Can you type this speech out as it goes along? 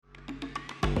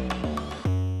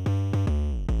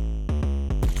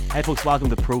Hey folks, welcome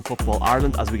to Pro Football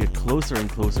Ireland as we get closer and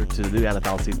closer to the new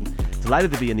NFL season.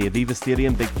 Delighted to be in the Aviva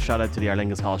Stadium. Big shout out to the Aer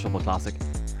Lingus College Football Classic.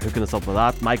 Hooking us up with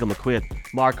that, Michael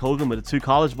McQuaid, Mark Hogan with the two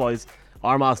college boys,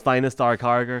 Armagh's finest, Dara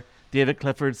Carragher, David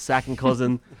Clifford's second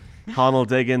cousin, Conal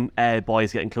Diggin.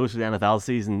 Boys getting closer to the NFL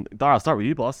season. Dara, I'll start with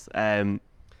you, boss. How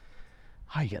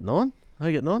are you getting on?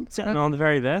 Sitting on the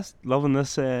very best. Loving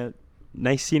this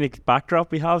nice scenic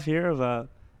backdrop we have here of a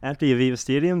empty Aviva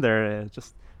Stadium. They're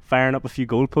just firing up a few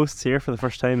goalposts here for the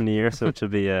first time in a year, so it should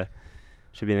be an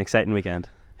exciting weekend.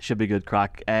 Should be good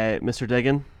crack. Mr.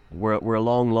 Diggin, we're a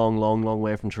long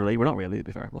way from Tralee. We're not really, to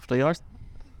be fair. What, 3 hours?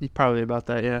 Probably about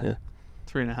that, yeah.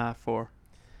 3.5, 4.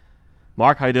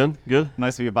 Mark, how you doing? Good?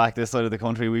 Nice to be back this side of the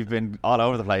country. We've been all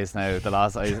over the place now.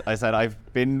 I said I've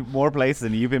been more places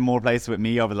and you've been more places with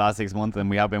me over the last 6 months than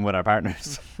we have been with our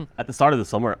partners. At the start of the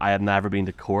summer, I had never been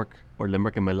to Cork or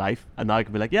Limerick in my life, and now I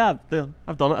can be like, yeah,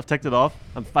 I've done it, I've ticked it off,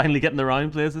 I'm finally getting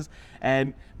around places.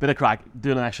 Bit of crack,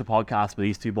 doing an extra podcast with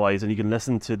these two boys, and you can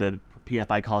listen to the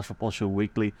PFI College Football Show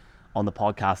weekly on the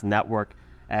podcast network.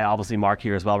 Obviously Mark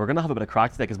here as well. We're going to have a bit of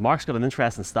crack today because Mark's got an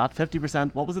interesting stat.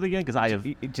 50%, what was it again? Because I have...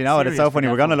 Do you know what, it's so funny,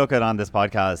 we're going to look at on this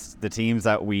podcast the teams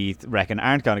that we reckon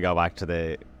aren't going to go back to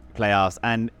the playoffs,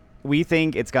 and we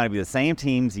think it's going to be the same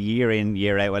teams year in,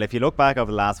 year out. Well, if you look back over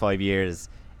the last 5 years,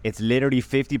 it's literally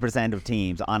 50% of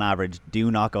teams on average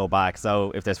do not go back.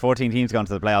 So if there's 14 teams going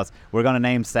to the playoffs, we're going to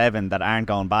name 7 that aren't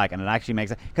going back, and it actually makes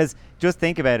it, because just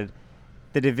think about it,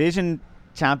 the division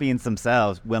champions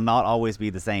themselves will not always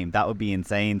be the same. That would be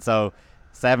insane. So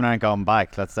 7 aren't going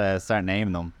back. Let's start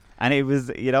naming them. And it was,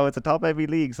 it's a top heavy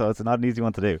league, so it's not an easy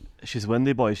one to do. She's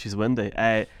windy, boys. She's windy.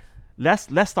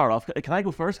 Let's start off. Can I go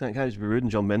first? Can I just be rude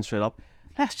and jump in straight up?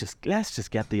 Let's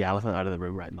just get the elephant out of the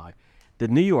room right now. The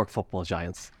New York Football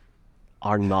Giants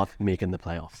are not making the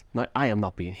playoffs. Now, I am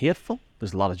not being hateful.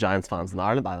 There's a lot of Giants fans in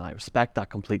Ireland, and I respect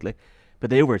that completely. But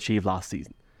they overachieved last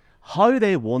season. How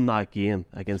they won that game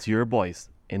against your boys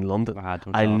in London,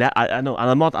 I know,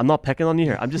 and I'm not picking on you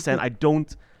here. I'm just saying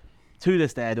to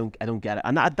this day I don't get it.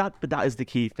 And that is the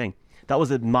key thing. That was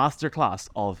a masterclass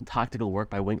of tactical work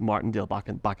by Wink Martindale back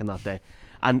in that day.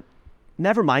 And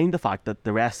never mind the fact that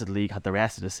the rest of the league had the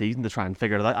rest of the season to try and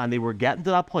figure it out, and they were getting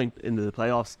to that point into the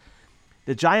playoffs.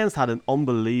 The Giants had an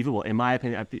unbelievable, in my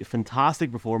opinion, a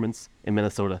fantastic performance in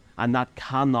Minnesota, and that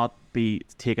cannot be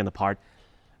taken apart.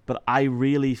 But I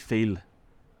really feel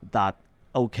that,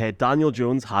 okay, Daniel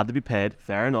Jones had to be paid,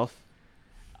 fair enough.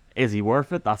 Is he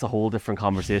worth it? That's a whole different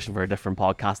conversation for a different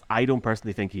podcast. I don't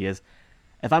personally think he is.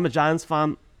 If I'm a Giants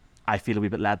fan, I feel a wee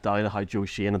bit let down at how Joe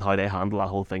Shane and how they handle that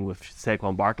whole thing with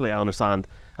Saquon Barkley. I understand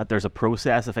that there's a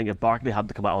process. I think if Barkley had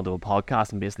to come out onto a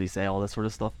podcast and basically say all this sort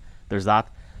of stuff, there's that.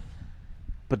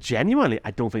 But genuinely,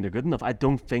 I don't think they're good enough. I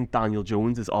don't think Daniel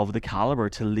Jones is of the caliber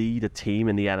to lead a team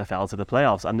in the NFL to the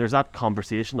playoffs. And there's that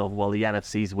conversation of, well, the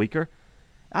NFC's weaker.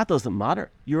 That doesn't matter.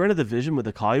 You're in a division with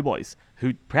the Cowboys,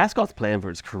 who Prescott's playing for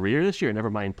his career this year, never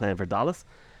mind playing for Dallas,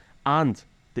 and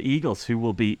the Eagles, who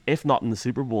will be, if not in the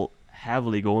Super Bowl,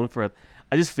 heavily going for it.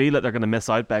 I just feel that they're going to miss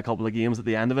out by a couple of games at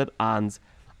the end of it. And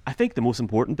I think the most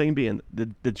important thing being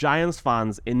the Giants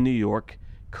fans in New York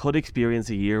could experience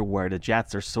a year where the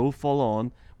Jets are so full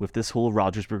on with this whole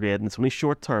Rodgers brigade, and it's only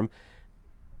short term.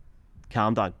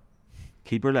 Calm down,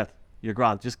 keep her lit, you're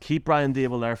grand. Just keep Brian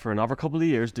Dable there for another couple of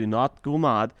years. Do not go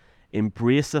mad.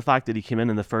 Embrace the fact that he came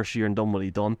in the first year and done what he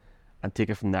done, and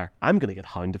take it from there. I'm going to get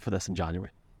hounded for this in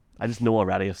January. I just know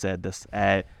already I've said this.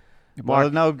 Well,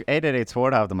 no, 888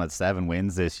 Sport have them at 7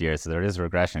 wins this year, so there is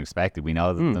regression expected. We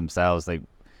know that themselves.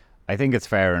 I think it's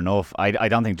fair enough. I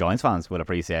don't think Giants fans will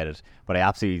appreciate it, but I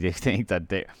absolutely think that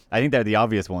they're the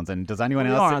obvious ones. And does anyone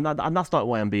else? And that's not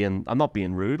why I'm not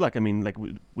being rude. Like, I mean, like,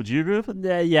 would you agree with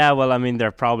it? Yeah. Well, I mean,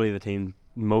 they're probably the team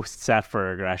most set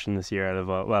for regression this year out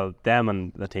of them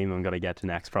and the team I'm going to get to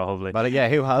next probably. But yeah,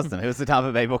 who has them? Who's the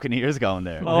Tampa Bay Buccaneers going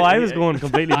there? Oh, I was going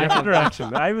completely different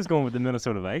direction. I was going with the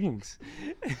Minnesota Vikings.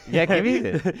 Yeah, give me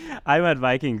it. I went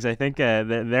Vikings. I think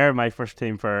they're my first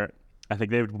team for. I think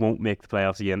they won't make the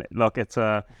playoffs again. Look, it's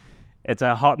a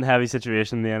hot and heavy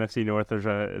situation in the NFC North. There's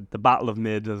the battle of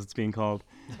mid, as it's being called.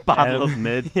 Battle of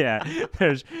mid. Yeah,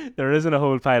 there isn't a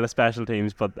whole pile of special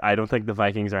teams, but I don't think the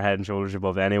Vikings are head and shoulders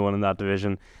above anyone in that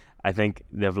division. I think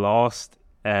they've lost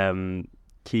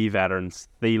key veterans,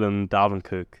 Thielen, Dalvin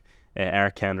Cook,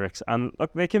 Eric Kendricks, and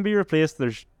look, they can be replaced.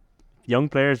 There's young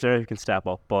players there who can step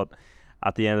up, but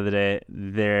at the end of the day,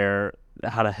 they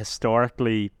had a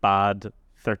historically bad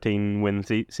 13-win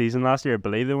season last year. I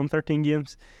believe they won 13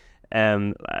 games.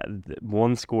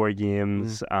 One score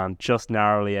games and just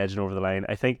narrowly edging over the line.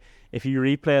 I think if you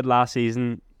replayed last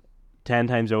season, 10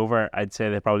 times over, I'd say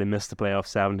they probably missed the playoffs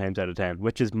 7 times out of 10,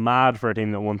 which is mad for a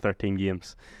team that won 13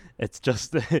 games. It's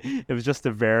just it was just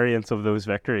the variance of those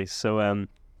victories. So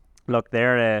look,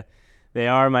 they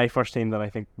are my first team that I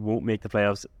think won't make the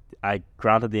playoffs. I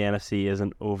granted the NFC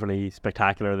isn't overly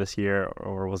spectacular this year,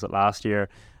 or was it last year,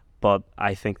 but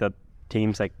I think that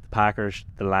teams like the Packers,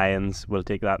 the Lions will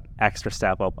take that extra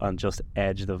step up and just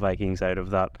edge the Vikings out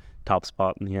of that top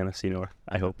spot in the NFC North.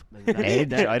 I hope.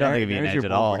 Edge? I don't think it'd be an edge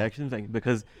at all. Prediction thing,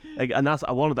 because and that's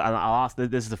I wanted to, and I'll ask,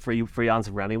 this is a free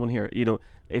answer for anyone here. You know,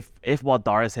 if what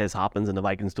Dara says happens and the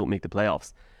Vikings don't make the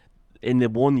playoffs, in the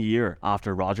 1 year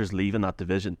after Rodgers leaving that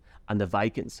division, and the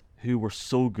Vikings, who were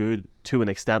so good to an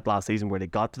extent last season where they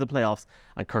got to the playoffs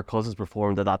and Kirk Cousins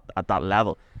performed at that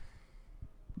level,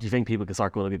 do you think people can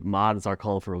start going to be mad and start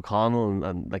calling for O'Connell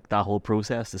and like that whole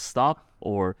process to stop?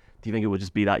 Or do you think it would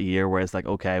just be that year where it's like,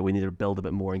 okay, we need to build a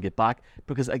bit more and get back?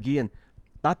 Because again,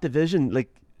 that division,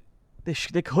 like,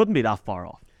 they couldn't be that far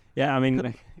off. Yeah, I mean,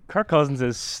 like, Kirk Cousins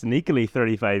is sneakily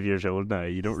 35 years old now.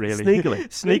 You don't really...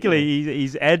 Sneakily.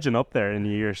 He's edging up there in the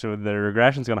year, so the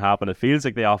regression's going to happen. It feels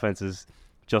like the offense is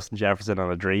Justin Jefferson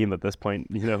on a dream at this point,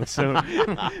 you know, so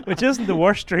which isn't the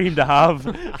worst dream to have.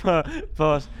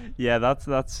 But yeah,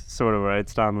 that's sort of where I'd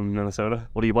stand in Minnesota.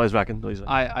 What do you boys reckon?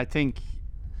 I think,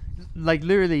 like,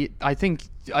 literally, I think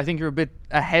you're a bit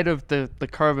ahead of the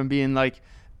curve and being like,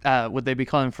 would they be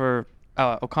calling for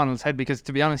O'Connell's head? Because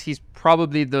to be honest, he's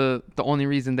probably the only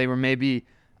reason they were maybe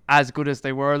as good as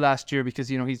they were last year,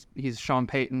 because, you know, he's Sean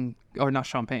Payton, or not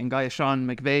Sean Payton guy, a Sean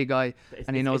McVay guy,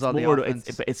 and he knows all the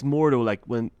offense. It's more though, like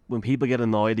when people get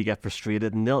annoyed, they get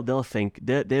frustrated, and they'll think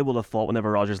they will have thought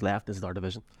whenever Rodgers left, this is our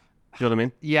division. Do you know what I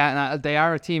mean? Yeah, and they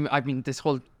are a team. I mean, this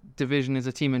whole division is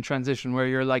a team in transition where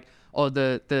you're like, oh,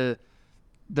 the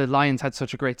Lions had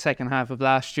such a great second half of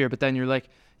last year, but then you're like,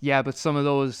 yeah, but some of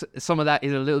that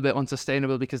is a little bit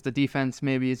unsustainable because the defense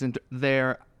maybe isn't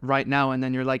there right now, and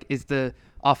then you're like, is the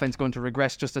offense going to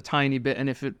regress just a tiny bit? And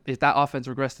if that offense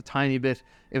regressed a tiny bit,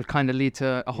 it would kind of lead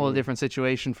to a whole different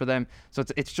situation for them. So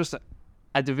it's just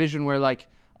a division where, like,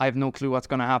 I have no clue what's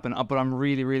going to happen, but I'm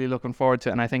really, really looking forward to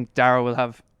it, and I think Dara will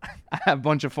have a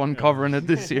bunch of fun covering it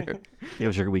this year. It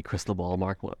was your wee crystal ball,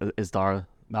 Mark. Is Dara?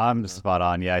 No, I'm spot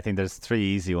on. Yeah, I think there's 3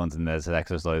 easy ones in this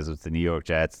exercise with the New York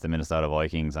Jets, the Minnesota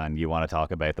Vikings, and you want to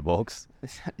talk about the Bucs.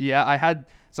 Yeah, I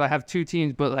have 2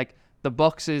 teams, but like the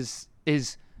Bucs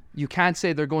is you can't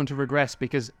say they're going to regress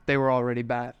because they were already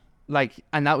bad. Like,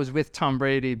 and that was with Tom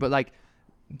Brady, but like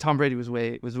Tom Brady was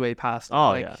way past. Oh,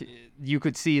 like, yeah. You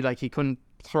could see, like, he couldn't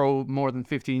throw more than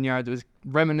 15 yards. It was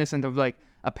reminiscent of like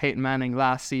a Peyton Manning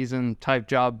last season type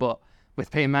job, but with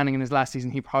Peyton Manning in his last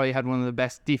season, he probably had one of the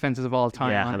best defenses of all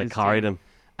time. Yeah, and it carried him.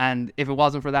 And if it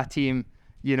wasn't for that team,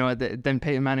 you know, then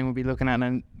Peyton Manning would be looking at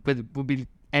and would be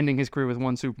ending his career with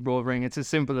 1 Super Bowl ring. It's as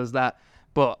simple as that.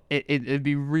 But it'd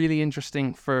be really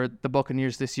interesting for the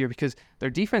Buccaneers this year because their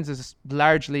defense is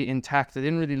largely intact. They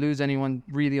didn't really lose anyone.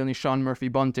 Really, only Sean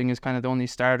Murphy-Bunting is kind of the only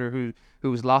starter who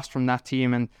was lost from that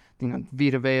team. And, you know,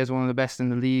 Vita Vea is one of the best in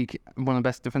the league, one of the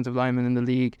best defensive linemen in the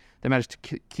league. They managed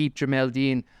to keep Jamel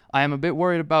Dean. I am a bit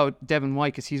worried about Devin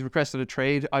White because he's requested a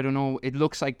trade. I don't know. It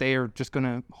looks like they are just going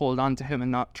to hold on to him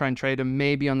and not try and trade him.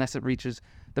 Maybe unless it reaches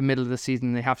the middle of the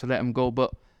season, they have to let him go.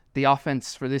 But the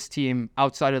offense for this team,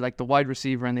 outside of like the wide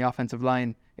receiver and the offensive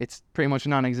line, it's pretty much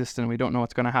non-existent. We don't know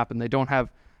what's going to happen. They don't have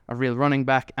a real running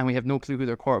back, and we have no clue who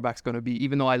their quarterback's going to be.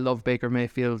 Even though I love Baker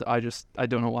Mayfield, I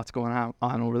don't know what's going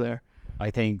on over there. I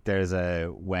think there's a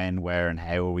when, where, and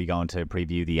how are we going to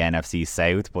preview the NFC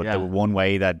South. But Yeah. the one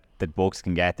way that the Bucs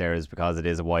can get there is because it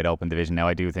is a wide open division. Now,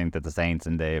 I do think that the Saints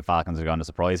and the Falcons are going to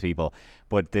surprise people.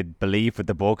 But the belief with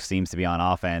the Bucs seems to be on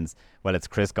offense. Well, it's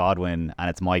Chris Godwin and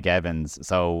it's Mike Evans.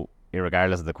 So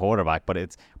irregardless of the quarterback, but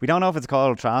we don't know if it's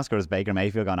Kyle Trask or is Baker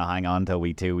Mayfield going to hang on till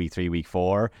week 2, week 3, week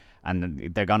 4,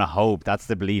 and they're going to hope, that's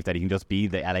the belief, that he can just be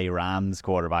the LA Rams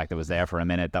quarterback that was there for a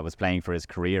minute, that was playing for his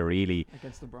career really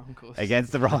Against the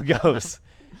Broncos.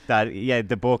 That, yeah,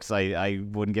 the Bucs I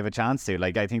wouldn't give a chance to.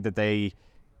 Like, I think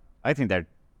they're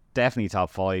definitely top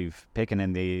 5 picking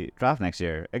in the draft next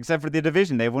year, except for the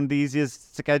division. They have one of the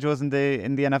easiest schedules in the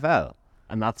NFL,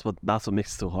 And that's what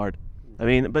makes it so hard. I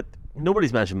mean, but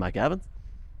nobody's mentioned Mike Evans.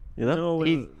 You know?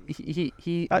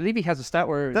 He I believe he has a stat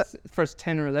where his first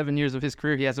 10 or 11 years of his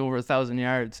career he has over 1,000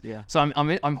 yards. Yeah. So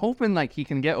I'm hoping like he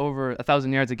can get over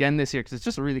 1,000 yards again this year because it's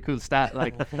just a really cool stat.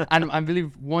 Like, and I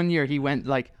believe one year he went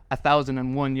like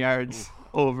 1,001 yards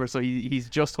over. So he's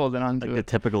just holding on to like the it.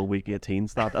 typical week 18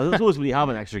 stat. I suppose when you have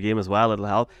an extra game as well, it'll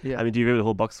help. Yeah. I mean, do you agree with the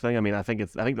whole Bucks thing? I mean,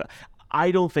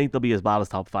 I don't think they'll be as bad as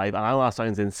top 5, and I know that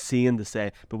sounds insane to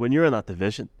say, but when you're in that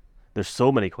division, there's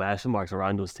so many question marks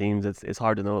around those teams. It's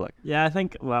hard to know. Like, Yeah, I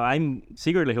think, well, I'm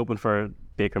secretly hoping for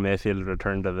Baker Mayfield to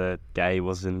return to the guy he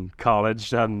was in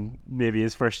college and maybe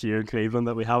his first year in Cleveland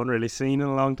that we haven't really seen in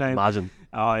a long time. imagine.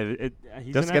 Oh, he's Just an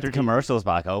get the entertain- commercials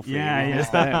back, hopefully.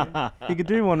 Yeah. He could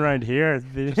do one around here.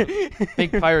 Do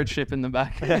Big pirate ship in the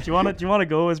back. you want to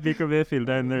go as Baker Mayfield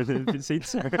down there? The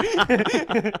seats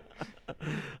there.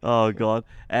 Oh God,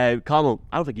 Connell,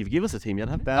 I don't think you've given us a team yet,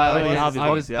 have you? I, you was, have, I,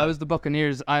 you was, yeah. I was the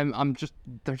Buccaneers.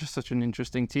 They're just such an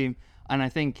interesting team, and I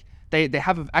think they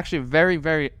have actually a very,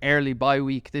 very early bye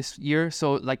week this year.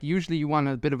 So like usually you want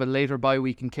a bit of a later bye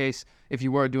week in case if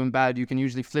you were doing bad, you can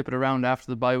usually flip it around after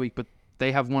the bye week. But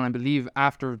they have one, I believe,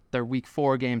 after their week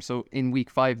 4 game. So in week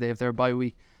 5 they have their bye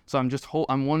week. So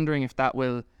I'm wondering if that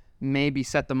will maybe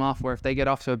set them off. Where if they get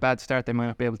off to a bad start, they might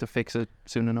not be able to fix it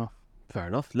soon enough. Fair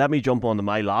enough. Let me jump on to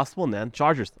my last one then.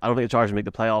 Chargers. I don't think the Chargers make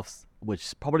the playoffs,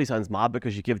 which probably sounds mad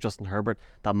because you give Justin Herbert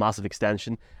that massive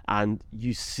extension and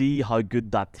you see how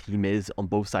good that team is on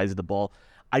both sides of the ball.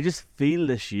 I just feel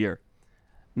this year,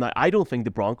 now I don't think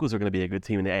the Broncos are going to be a good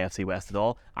team in the AFC West at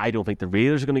all. I don't think the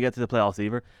Raiders are going to get to the playoffs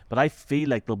either, but I feel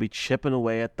like they'll be chipping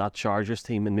away at that Chargers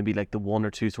team in maybe like the 1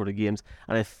 or 2 sort of games,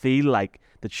 and I feel like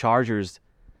the Chargers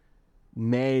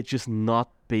may just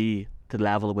not be to the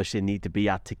level at which they need to be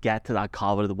at to get to that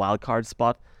coveted wild card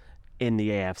spot in the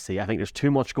AFC. I think there's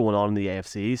too much going on in the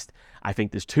AFC East. I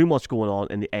think there's too much going on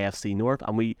in the AFC North,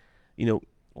 and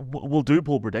we'll do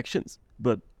poll predictions,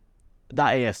 but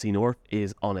that AFC North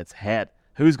is on its head.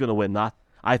 Who's going to win that?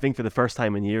 I think for the first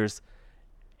time in years,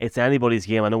 it's anybody's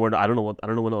game.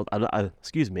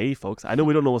 Excuse me, folks. I know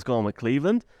we don't know what's going on with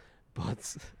Cleveland,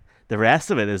 but the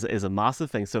rest of it is a massive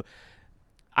thing. So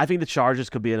I think the Chargers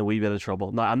could be in a wee bit of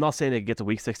trouble. Now, I'm not saying they get to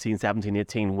week 16, 17,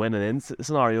 18 winning in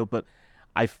scenario, but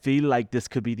I feel like this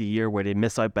could be the year where they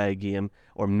miss out by a game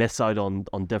or miss out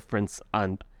on difference,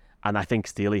 and I think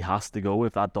Staley has to go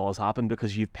if that does happen,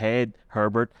 because you've paid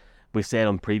Herbert. We've said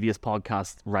on previous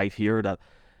podcasts right here that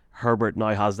Herbert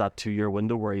now has that 2-year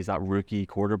window where he's that rookie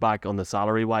quarterback on the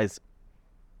salary wise.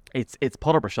 It's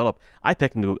put up or shut up. I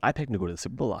picked him to go to the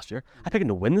Super Bowl last year. I picked him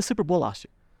to win the Super Bowl last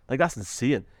year. Like, that's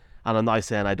insane. And I'm now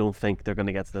saying I don't think they're going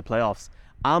to get to the playoffs.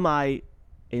 Am I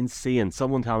insane?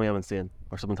 Someone tell me I'm insane,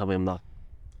 or someone tell me I'm not.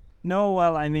 No,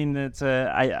 well, I mean,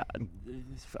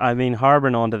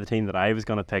 harboring on to the team that I was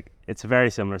going to pick, it's a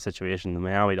very similar situation, the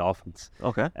Miami Dolphins.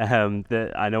 Okay.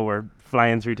 I know we're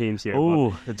flying through teams here.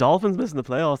 Oh, the Dolphins missing the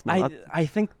playoffs, man. I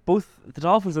think both the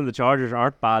Dolphins and the Chargers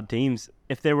aren't bad teams.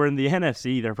 If they were in the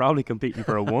NFC, they're probably competing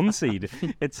for a 1 seed.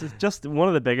 It's just one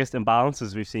of the biggest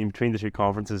imbalances we've seen between the two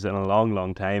conferences in a long,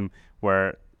 long time,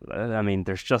 where, I mean,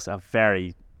 there's just a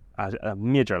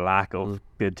major lack of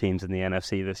good teams in the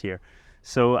NFC this year.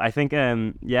 So I think,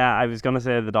 I was going to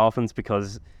say the Dolphins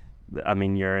because, I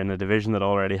mean, you're in a division that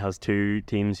already has 2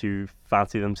 teams who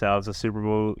fancy themselves as Super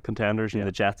Bowl contenders,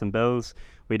 the Jets and Bills.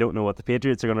 We don't know what the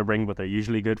Patriots are going to bring, but they're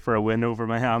usually good for a win over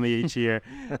Miami each year.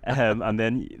 And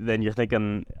then you're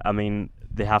thinking, I mean,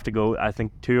 they have to go, I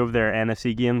think 2 of their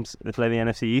NFC games, they play the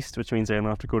NFC East, which means they're going to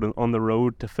have to go on the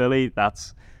road to Philly.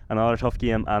 That's another tough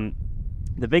game. And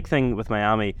the big thing with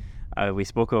Miami, we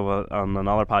spoke of on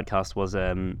another podcast, was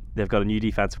they've got a new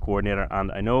defensive coordinator,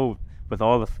 and I know with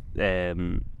all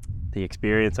the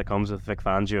experience that comes with Vic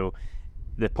Fangio,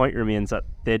 the point remains that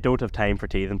they don't have time for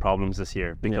teething problems this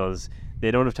year, because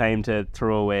they don't have time to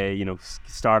throw away,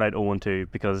 start out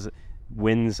 0-2, because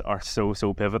wins are so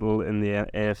pivotal in the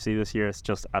AFC this year. It's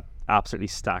just an absolutely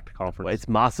stacked conference. Well, it's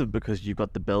massive because you've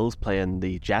got the Bills playing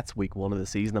the Jets week 1 of the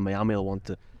season, and Miami will want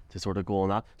to sort of go on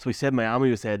that. So we said Miami,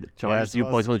 we said Chargers. You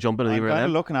boys want to jump in? I'm kind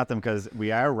of looking at them because we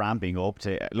are ramping up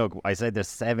to. Look, I said there's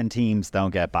 7 teams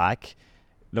don't get back.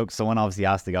 Look, someone obviously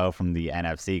has to go from the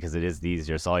NFC because it is the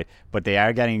easier side, but they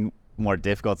are getting more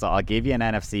difficult. So I'll give you an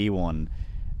NFC one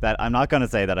that I'm not going to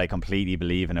say that I completely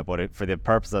believe in it, but for the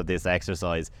purpose of this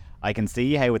exercise, I can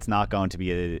see how it's not going to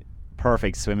be a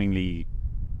perfect, swimmingly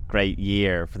great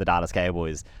year for the Dallas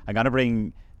Cowboys. I'm going to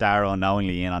bring Darrow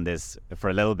unknowingly in on this for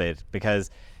a little bit because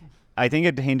I think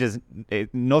it hinges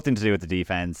nothing to do with the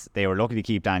defense. They were lucky to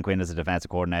keep Dan Quinn as a defensive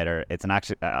coordinator. It's an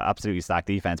absolutely stacked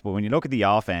defense. But when you look at the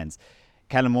offense,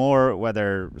 Kellen Moore,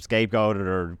 whether scapegoated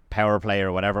or power play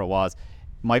or whatever it was,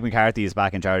 Mike McCarthy is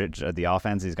back in charge of the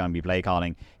offense. He's going to be play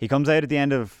calling. He comes out at the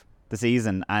end of the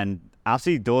season and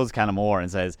absolutely does Kellen Moore and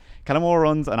says, Kellen Moore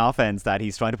runs an offense that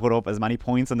he's trying to put up as many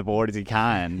points on the board as he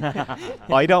can.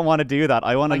 I don't want to do that.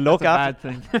 I want to look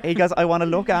after. He goes, I want to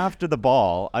look after the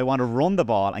ball. I want to run the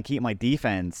ball and keep my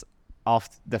defense off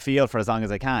the field for as long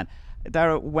as I can.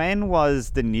 Dara, when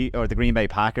was the Green Bay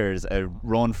Packers a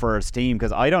run first team?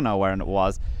 Because I don't know where it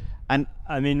was. And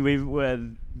I mean,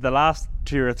 the last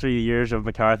 2 or 3 years of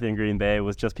McCarthy in Green Bay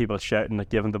was just people shouting at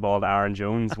giving the ball to Aaron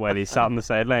Jones while he sat on the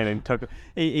sideline and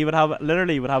he would have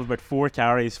about 4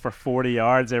 carries for 40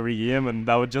 yards every game, and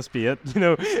that would just be it, you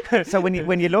know. so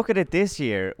when you look at it this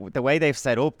year, the way they've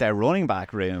set up their running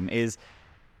back room is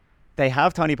they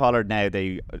have Tony Pollard now.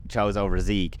 They chose over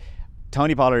Zeke.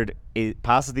 Tony Pollard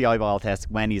passes the eyeball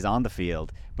test when he's on the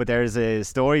field, but there's a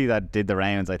story that did the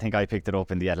rounds. I think I picked it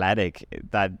up in The Athletic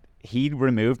that he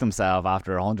removed himself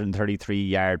after a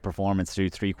 133-yard performance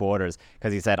through 3 quarters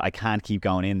because he said, I can't keep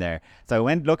going in there. So I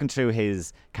went looking through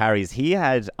his carries. He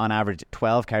had, on average,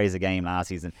 12 carries a game last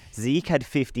season. Zeke had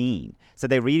 15. So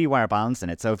they really were balancing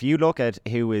it. So if you look at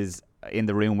who is in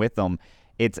the room with them,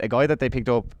 it's a guy that they picked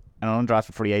up, an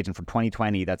undrafted free agent from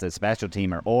 2020 that's a special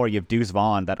teamer, or you have Deuce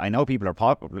Vaughn that I know people are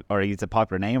popular, or he's a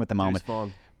popular name at the moment.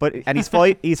 But and he's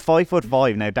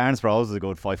 5'5". Now Darren Sproles is a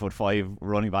good 5'5"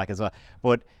 running back as well.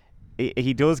 But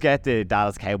he does get the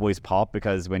Dallas Cowboys pop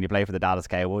because when you play for the Dallas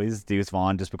Cowboys, Deuce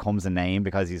Vaughn just becomes a name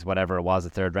because he's whatever it was, a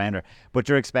 3rd rounder. But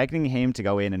you're expecting him to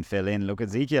go in and fill in. Look,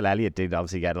 Ezekiel Elliott did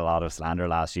obviously get a lot of slander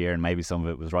last year, and maybe some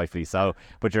of it was rightfully so.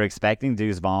 But you're expecting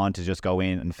Deuce Vaughn to just go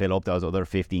in and fill up those other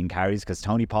 15 carries because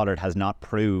Tony Pollard has not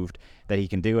proved that he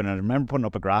can do it. And I remember putting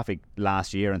up a graphic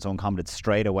last year and someone commented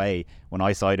straight away when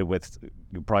I sided with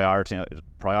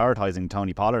prioritizing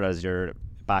Tony Pollard as your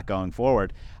back going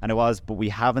forward, and it was, but we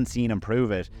haven't seen him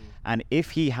prove it. And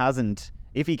if he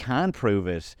can prove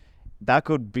it, that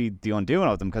could be the undoing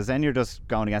of them, because then you're just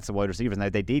going against the wide receivers. Now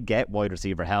they did get wide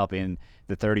receiver help in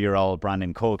the 30-year-old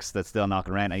Brandon Cooks that's still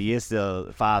knocking around, and he is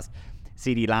still fast.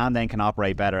 CeeDee Lamb then can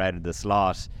operate better out of the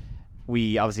slot.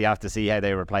 We obviously have to see how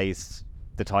they replace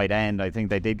the tight end. I think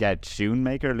they did get Luke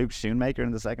Schoonmaker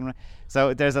in the second round.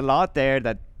 So there's a lot there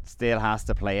that still has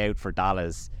to play out for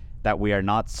Dallas that we are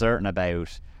not certain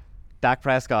about. Dak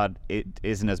Prescott, it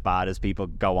isn't as bad as people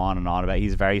go on and on about.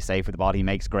 He's very safe with the ball. He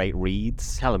makes great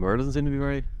reads. Kellen Moore doesn't seem to be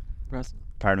very impressive.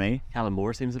 Pardon me? Kellen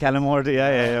Moore seems to be. Kellen Moore,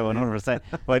 yeah, 100%.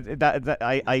 But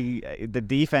the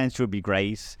defense should be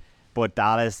great, but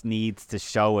Dallas needs to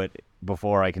show it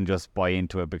before I can just buy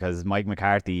into it, because Mike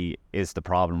McCarthy is the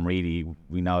problem, really.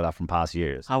 We know that from past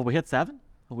years. Have we hit 7?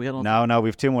 Have we hit on? No, we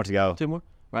have 2 more to go. 2 more?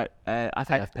 Right. I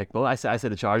think I've picked both. I say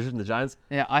the Chargers and the Giants.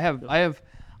 Yeah, I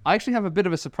actually have a bit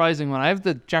of a surprising one. I have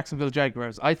the Jacksonville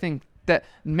Jaguars. I think that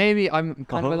maybe I'm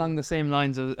kind of along the same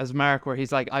lines as Mark, where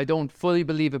he's like, I don't fully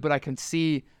believe it, but I can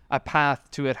see a path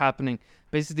to it happening.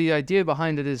 Basically, the idea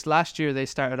behind it is last year they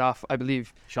started off, I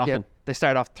believe, shocking. They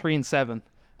started off 3-7,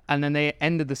 and then they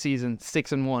ended the season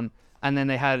 6-1, and then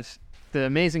they had the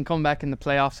amazing comeback in the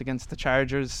playoffs against the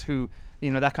Chargers, who,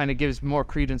 you know, that kind of gives more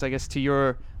credence, I guess, to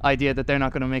your idea that they're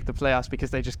not going to make the playoffs because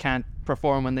they just can't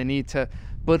perform when they need to.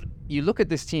 But you look at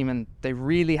this team and they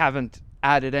really haven't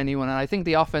added anyone, and I think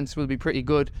the offense will be pretty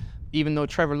good, even though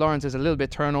Trevor Lawrence is a little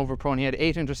bit turnover prone. He had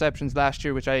 8 interceptions last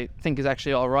year, which I think is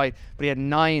actually all right, but he had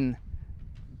 9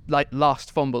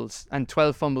 lost fumbles and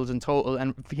 12 fumbles in total,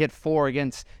 and he had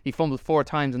he fumbled 4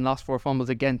 times and lost 4 fumbles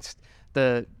against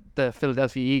the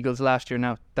Philadelphia Eagles last year.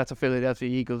 Now that's a Philadelphia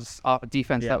Eagles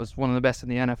defense that was one of the best in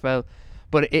the NFL,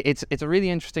 but it's a really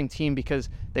interesting team because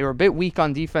they were a bit weak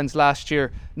on defense last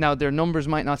year. Now their numbers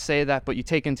might not say that, but you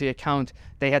take into account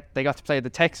they got to play the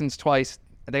Texans twice,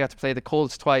 they got to play the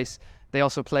Colts twice, they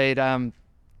also played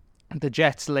the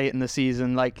Jets late in the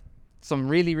season. Like, some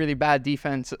really, really bad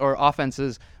defense or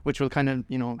offenses, which will kind of,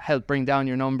 you know, help bring down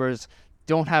your numbers.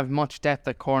 Don't have much depth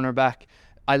at cornerback.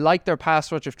 I like their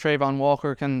pass rush if Trayvon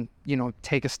Walker can, you know,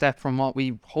 take a step from what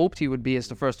we hoped he would be as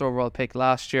the first overall pick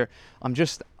last year. I'm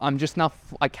just not.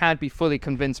 I can't be fully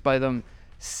convinced by them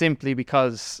simply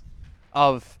because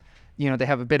of, you know, they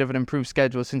have a bit of an improved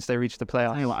schedule since they reached the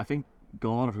playoffs. I tell you what, I think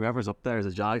Gone or whoever's up there is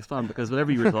a Jags fan, because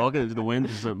whenever you were talking, the wind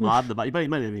was mad. You might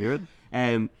even hear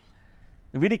it.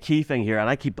 The really key thing here, and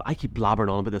I keep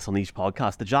blabbering on about this on each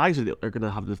podcast, the Jags are going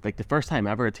to have the first time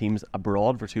ever a team's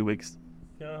abroad for 2 weeks.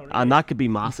 Oh, really? And that could be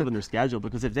massive in their schedule,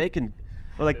 because if they can,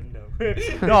 well, like,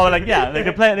 no, like, yeah,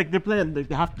 like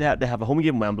they have a home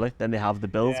game in Wembley, then they have the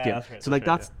Bills game. Right, so like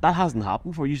that hasn't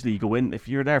happened before. Usually you go in, if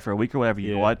you're there for a week or whatever,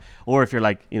 you go out, or if you're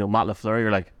like, you know, Matt LaFleur, you're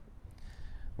like,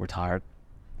 we're tired.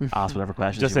 Ask whatever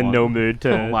questions just you in want. no mood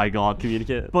to oh my god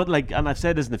communicate. But like, and I've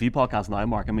said this in a few podcasts now,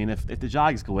 Mark, I mean, if the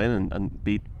Jags go in and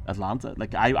beat Atlanta,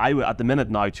 like I at the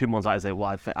minute now, 2 months out, I say,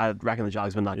 well, I reckon the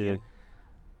Jags win that game.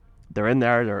 They're in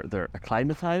there, they're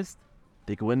acclimatized,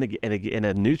 they go in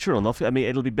a neutral enough. I mean,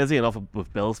 it'll be busy enough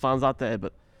with Bills fans that day,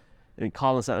 but I mean,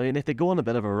 Colin said, I mean, if they go on a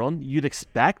bit of a run, you'd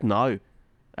expect now,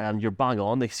 and you're bang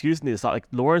on, the excuse needs to start, like,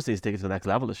 Lawrence needs to take it to the next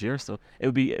level this year, so it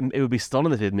would be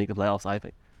stunning if they'd make the playoffs, I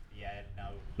think.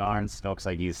 Lawrence looks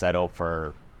like he's set up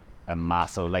for a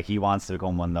massive, like, he wants to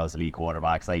become one of those elite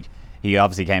quarterbacks. Like, he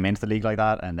obviously came into the league like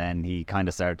that, and then he kind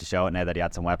of started to show it now that he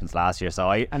had some weapons last year.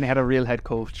 So and he had a real head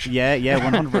coach. Yeah,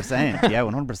 100%. Yeah,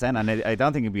 100%. And I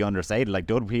don't think it'd be understated. Like,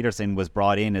 Doug Peterson was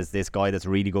brought in as this guy that's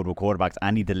really good with quarterbacks,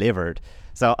 and he delivered.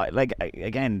 So, like,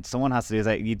 again, someone has to do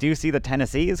that. You do see that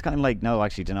Tennessee is kind of like, no,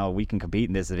 actually, you know, we can compete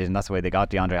in this division. That's the way they got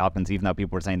DeAndre Hopkins, even though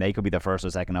people were saying they could be the first or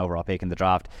second overall pick in the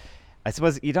draft. I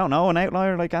suppose you don't know, an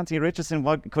outlier like Anthony Richardson,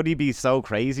 what could he be so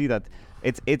crazy that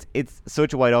it's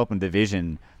such a wide open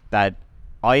division that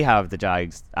I have the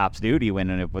Jags absolutely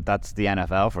winning it, but that's the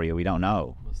NFL for you. We don't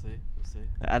know. We'll see.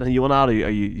 Adam, you want to add? Are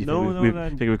you No,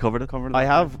 think we covered it? I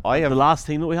have The last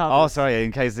team that we have. Oh, sorry.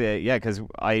 In case, because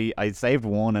I saved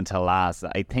one until last.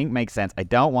 I think makes sense. I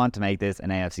don't want to make this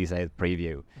an AFC South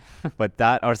preview, but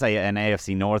an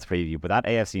AFC North preview. But that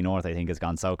AFC North, I think, has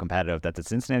gone so competitive that the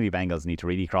Cincinnati Bengals need to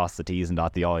really cross the T's and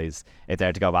dot the I's if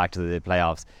they're to go back to the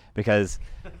playoffs, because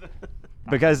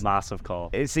massive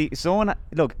call. See,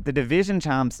 look, the division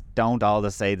champs don't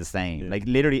always say the same. Like,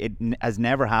 literally, it has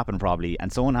never happened probably,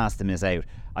 and someone has to miss out.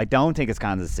 I don't think it's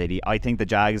Kansas City. I think the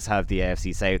Jags have the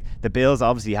AFC South. The Bills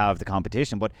obviously have the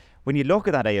competition, but when you look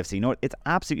at that AFC North, it's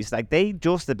absolutely like they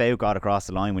just about got across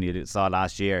the line when you saw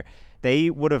last year.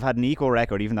 They would have had an equal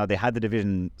record, even though they had the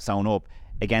division sewn up,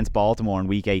 against Baltimore in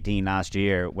Week 18 last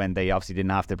year when they obviously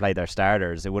didn't have to play their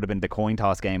starters. It would have been the coin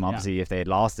toss game, obviously, if they had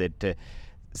lost it.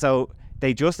 So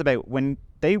they just about, when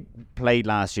they played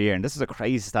last year, and this is a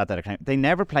crazy stat that they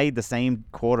never played the same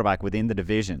quarterback within the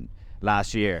division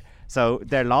last year. So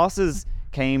their losses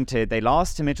they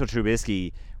lost to Mitchell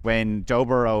Trubisky when Joe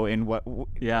Burrow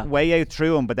way out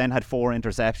threw him, but then had 4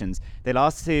 interceptions. They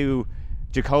lost to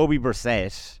Jacoby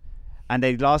Brissett, and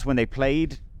they lost when they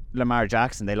played Lamar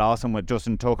Jackson. They lost him with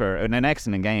Justin Tucker in an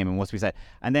excellent game, and must be said.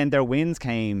 And then their wins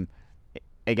came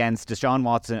against Deshaun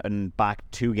Watson back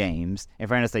 2 games. In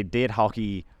fairness, they did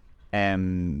hockey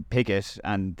Pickett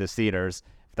and the Steelers.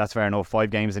 That's fair enough. 5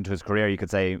 games into his career, you could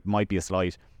say, might be a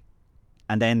slight.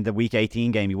 And then the Week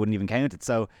 18 game, you wouldn't even count it.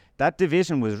 So that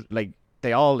division was like,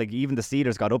 they all, like, even the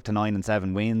Steelers got up to 9 and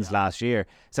 7 wins last year.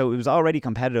 So it was already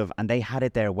competitive, and they had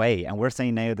it their way. And we're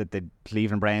saying now that the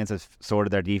Cleveland Browns have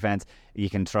sorted their defense.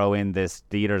 You can throw in the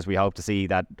Steelers. We hope to see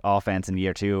that offense in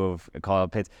year 2 of Kyle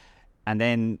Pitts. And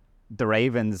then the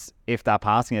Ravens, if that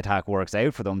passing attack works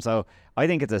out for them. So I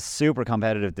think it's a super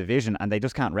competitive division, and they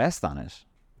just can't rest on it.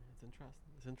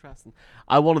 It's interesting.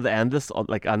 I wanted to end this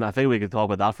and I think we could talk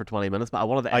about that for 20 minutes, but I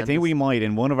wanted to end this. We might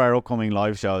in one of our upcoming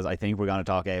live shows. I think we're going to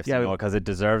talk AFC North because it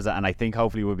deserves it, and I think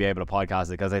hopefully we'll be able to podcast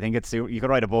it, because I think you could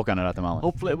write a book on it at the moment.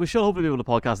 Hopefully be able to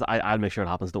podcast it. I'll make sure it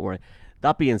happens, don't worry.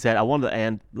 That being said, I wanted to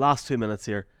end last 2 minutes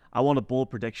here. I want a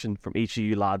bold prediction from each of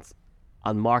you lads,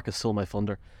 and Mark has stole my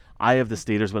thunder. I have the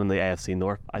Steelers winning the AFC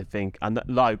North, I think. And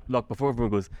look, before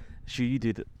everyone goes, sure, you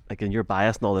do, like, in your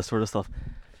bias and all this sort of stuff,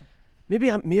 maybe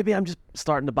I'm just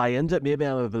starting to buy into it. Maybe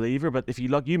I'm a believer. But if you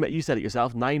look, you said it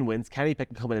yourself, 9 wins. Kenny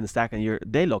Pickett coming in the second year,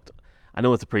 they looked, I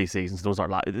know it's a preseason, so don't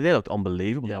start laughing. They looked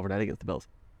unbelievably overnight against the Bills.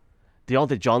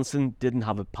 Deontay Johnson didn't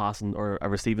have a passing or a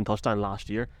receiving touchdown last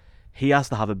year. He has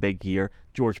to have a big year.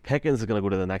 George Pickens is going to go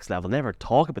to the next level. Never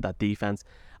talk about that defense.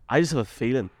 I just have a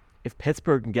feeling if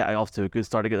Pittsburgh can get off to a good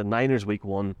start to get the Niners Week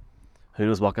 1, who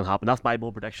knows what can happen. That's my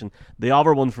bold prediction. The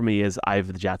other one for me is I have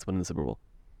the Jets winning the Super Bowl.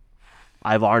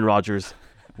 I have Aaron Rodgers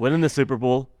winning the Super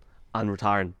Bowl and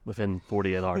retiring within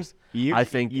 48 hours. I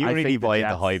think really buy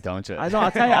the hype, don't you? I know.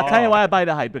 I'll tell you why I buy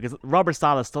the hype, because Robert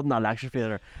Saleh stood in that lecture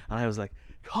theatre and I was like,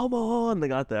 come on, they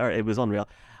got there. It was unreal.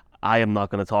 I am not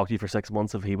going to talk to you for 6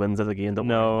 months if he wins it again. Don't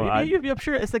worry. I'm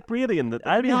sure it's like Brady.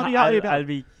 I'll be happy. I'll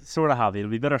be sort of happy. It'll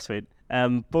be bittersweet.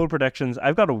 Bold predictions.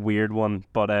 I've got a weird one,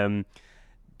 but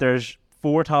there's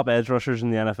 4 top edge rushers in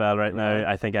the NFL right now.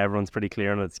 I think everyone's pretty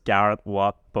clear on it. It's Garrett,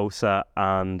 Watt, Bosa,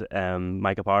 and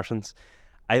Micah Parsons.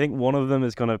 I think one of them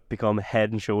is going to become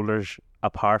head and shoulders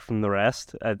apart from the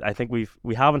rest. I think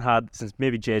we haven't had, since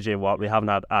maybe JJ Watt, we haven't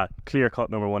had a clear-cut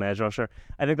number 1 edge rusher.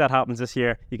 I think that happens this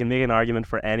year. You can make an argument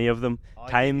for any of them.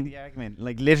 The argument,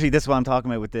 like, literally, this is what I'm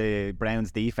talking about with the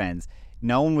Browns defense.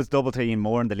 No one was double teaming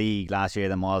more in the league last year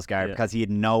than Myles Garrett because he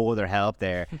had no other help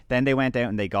there. Then they went out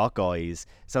and they got guys.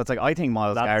 So it's like, I think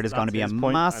Myles Garrett is going to be a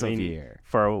massive year.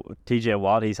 For TJ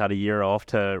Watt, he's had a year off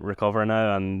to recover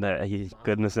now, and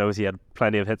goodness knows he had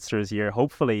plenty of hits through his year.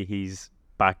 Hopefully he's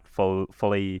back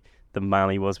fully the man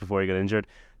he was before he got injured.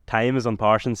 Time is on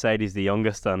Parsons' side. He's the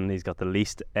youngest and he's got the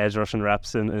least edge rushing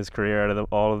reps in his career out of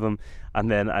all of them.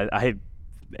 And then I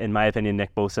in my opinion,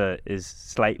 Nick Bosa is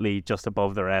slightly just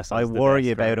above the rest. I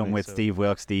worry about him with Steve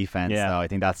Wilkes' defense. Yeah. I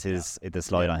think that's the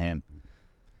slide on him.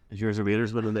 Is yours a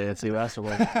Raiders winning the AFC West or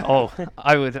what?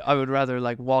 I would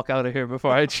rather walk out of here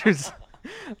before I choose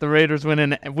the Raiders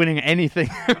winning anything,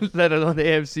 let alone the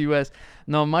AFC West.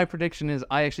 No, my prediction is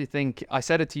I actually think, I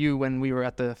said it to you when we were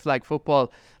at the flag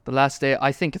football the last day,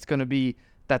 I think it's going to be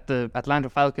that the Atlanta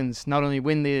Falcons not only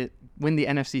win the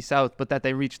NFC South, but that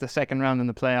they reach the second round in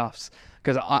the playoffs.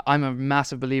 Because I'm a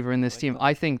massive believer in this team.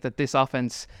 I think that this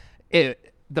offense,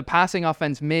 the passing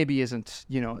offense maybe isn't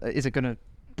going to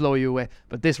blow you away,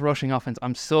 but this rushing offense,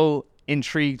 I'm so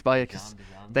intrigued by it because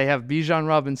they have Bijan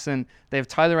Robinson, they have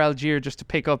Tyler Algier just to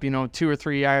pick up 2 or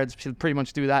 3 yards. He'll pretty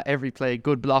much do that every play.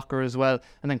 Good blocker as well,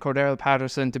 and then Cordero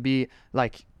Patterson to be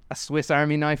like a Swiss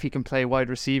Army knife. He can play wide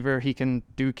receiver, he can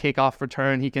do kickoff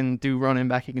return, he can do running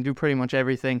back, he can do pretty much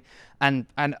everything. And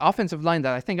offensive line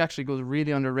that I think actually goes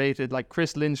really underrated, like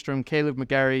Chris Lindstrom, Caleb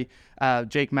McGarry,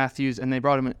 Jake Matthews, and they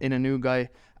brought him in a new guy,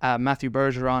 Matthew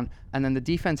Bergeron. And then the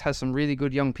defense has some really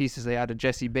good young pieces. They added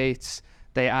Jesse Bates.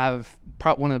 They have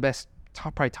one of the best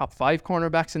probably top 5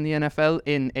 cornerbacks in the NFL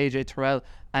in AJ Terrell.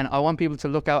 And I want people to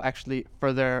look out actually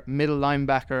for their middle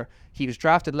linebacker. He was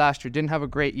drafted last year, didn't have a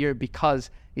great year because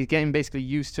he's getting basically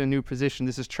used to a new position.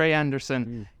 This is Trey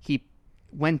Anderson. He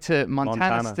went to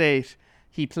Montana State.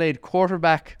 He played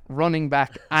quarterback, running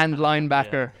back, and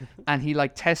linebacker, and he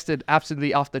tested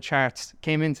absolutely off the charts.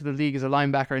 Came into the league as a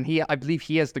linebacker, and I believe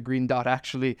he has the green dot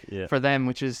actually for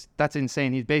them, that's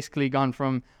insane. He's basically gone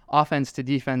from offense to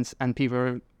defense, and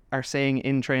people are saying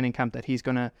in training camp that he's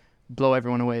gonna blow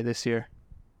everyone away this year.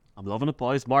 I'm loving it,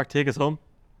 boys. Mark, take us home.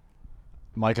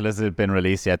 Michael, has it been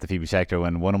released yet, the Phoebe Schechter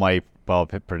one? One of my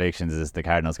predictions is the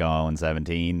Cardinals go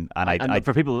 0-17. And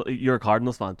for people, you're a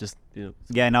Cardinals fan, just,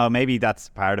 Yeah, no, maybe that's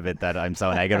part of it that I'm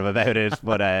so negative about it.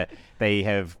 But they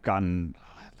have gotten...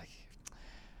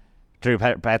 Drew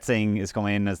Petzing is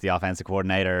coming in as the offensive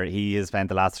coordinator. He has spent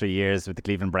the last 3 years with the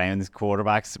Cleveland Browns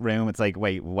quarterbacks room. It's like,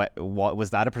 wait, what was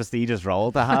that a prestigious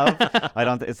role to have? I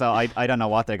don't know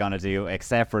what they're going to do,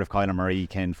 except for if Kyler Murray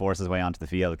can force his way onto the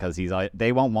field, because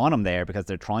they won't want him there because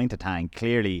they're trying to tank.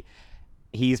 Clearly,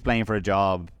 he's playing for a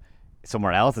job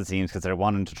somewhere else, it seems, because they're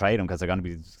wanting to trade him because they're going to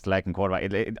be selecting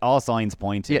quarterback. All signs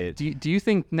point to it. Do you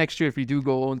think next year, if you do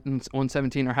go on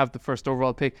 17 or have the first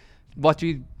overall pick,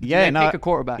 pick a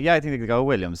quarterback? Yeah, I think they could go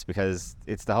Williams, because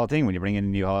it's the whole thing when you bring in a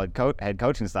new head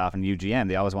coaching staff and new GM,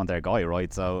 they always want their guy,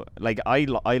 right? So I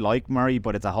like Murray,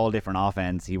 but it's a whole different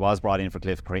offense. He was brought in for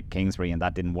Cliff Kingsbury and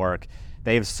that didn't work.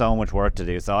 They have so much work to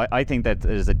do. So I think that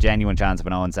there's a genuine chance of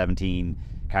an 0-17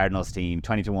 Cardinals team,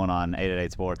 20-1 on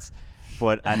 888 Sports.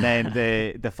 And then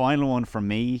the final one for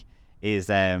me is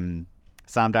Sam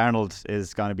Darnold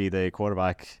is going to be the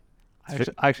quarterback. I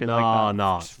actually like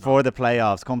that. For the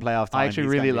playoffs, come playoff time. I actually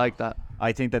really like that.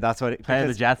 I think that's what... Play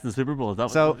the Jets in the Super Bowl. Is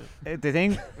that so the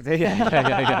thing...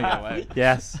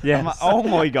 Yes. Oh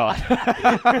my God.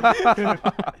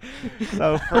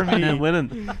 So for me...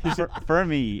 winning. For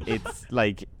me, it's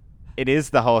like... It is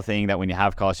the whole thing that when you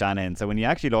have Kyle Shanahan, so when you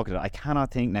actually look at it, I cannot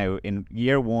think now, in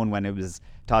year one when it was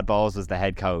Todd Bowles was the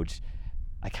head coach,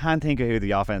 I can't think of who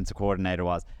the offensive coordinator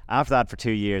was. After that, for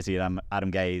 2 years, he had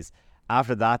Adam Gase.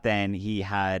 After that, then he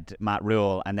had Matt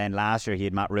Rule, and then last year he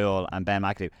had Matt Rule and Ben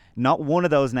McAdoo. Not one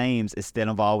of those names is still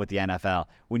involved with the NFL.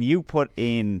 When you put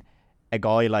in a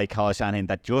guy like Kyle Shanahan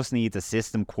that just needs a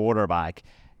system quarterback,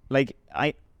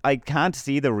 I can't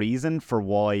see the reason for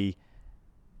why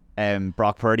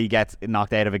Brock Purdy gets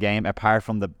knocked out of a game, apart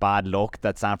from the bad luck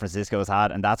that San Francisco's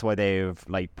had, and that's why they've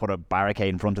put a barricade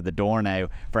in front of the door now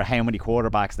for how many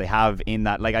quarterbacks they have in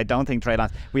that. I don't think Trey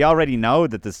Lance. We already know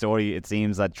that the story. It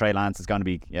seems that Trey Lance is going to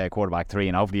be quarterback 3,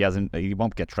 and hopefully he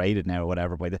won't get traded now or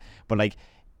whatever. But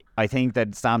I think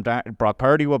that Brock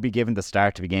Purdy will be given the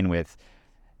start to begin with.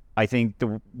 I think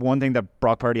the one thing that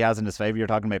Brock Purdy has in his favour, you're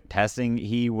talking about testing,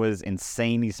 he was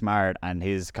insanely smart, and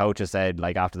his coaches said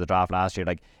after the draft last year,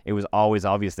 it was always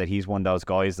obvious that he's one of those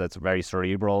guys that's very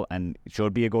cerebral and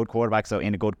should be a good quarterback, so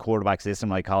in a good quarterback system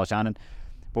like Kyle Shanahan.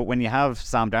 But when you have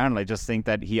Sam Darnold, I just think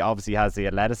that he obviously has the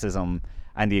athleticism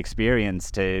and the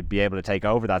experience to be able to take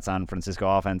over that San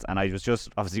Francisco offense. And I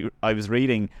was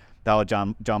reading the whole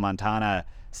John Montana,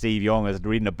 Steve Young. I was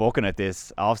reading a book on it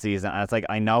this offseason, and it's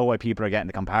I know why people are getting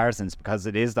the comparisons, because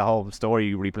it is the whole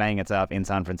story replaying itself in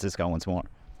San Francisco once more.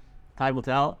 Time will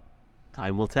tell.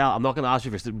 I'm not going to ask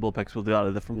you for Super Bowl picks. We'll do that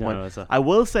at a different point. I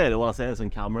will say, I want to say this in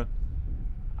camera,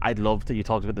 I'd love to, you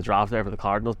talked about the draft there for the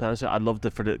Cardinals, I'd love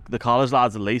to, for the college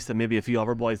lads at least, and maybe a few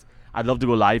other boys, I'd love to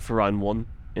go live for round 1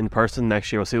 in person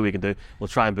next year. We'll see what we can do. We'll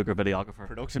try and book our videographer.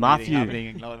 Production Matthew.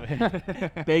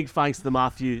 Big thanks to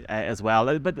Matthew as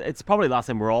well. But it's probably the last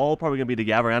time we're all probably going to be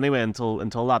together anyway until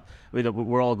that.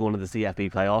 We're all going to the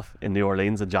CFB playoff in New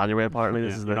Orleans in January apparently.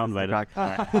 This is the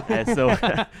crack. So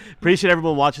appreciate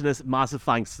everyone watching this. Massive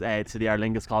thanks to the Aer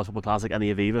Lingus College Football Classic and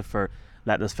the Aviva for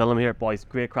letting us film here. Boys,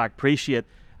 great crack. Appreciate,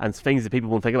 and things that people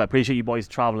won't think about. Appreciate you boys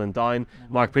travelling down.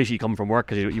 Mark, appreciate you coming from work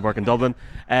because you work in Dublin.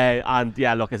 And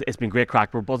yeah, look, it's been great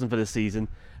crack. We're buzzing for this season.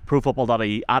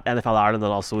 ProFootball.ie, at NFL Ireland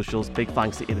on all socials. Big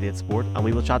thanks to 888 Sport, and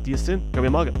we will chat to you soon. Go be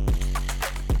a mugger.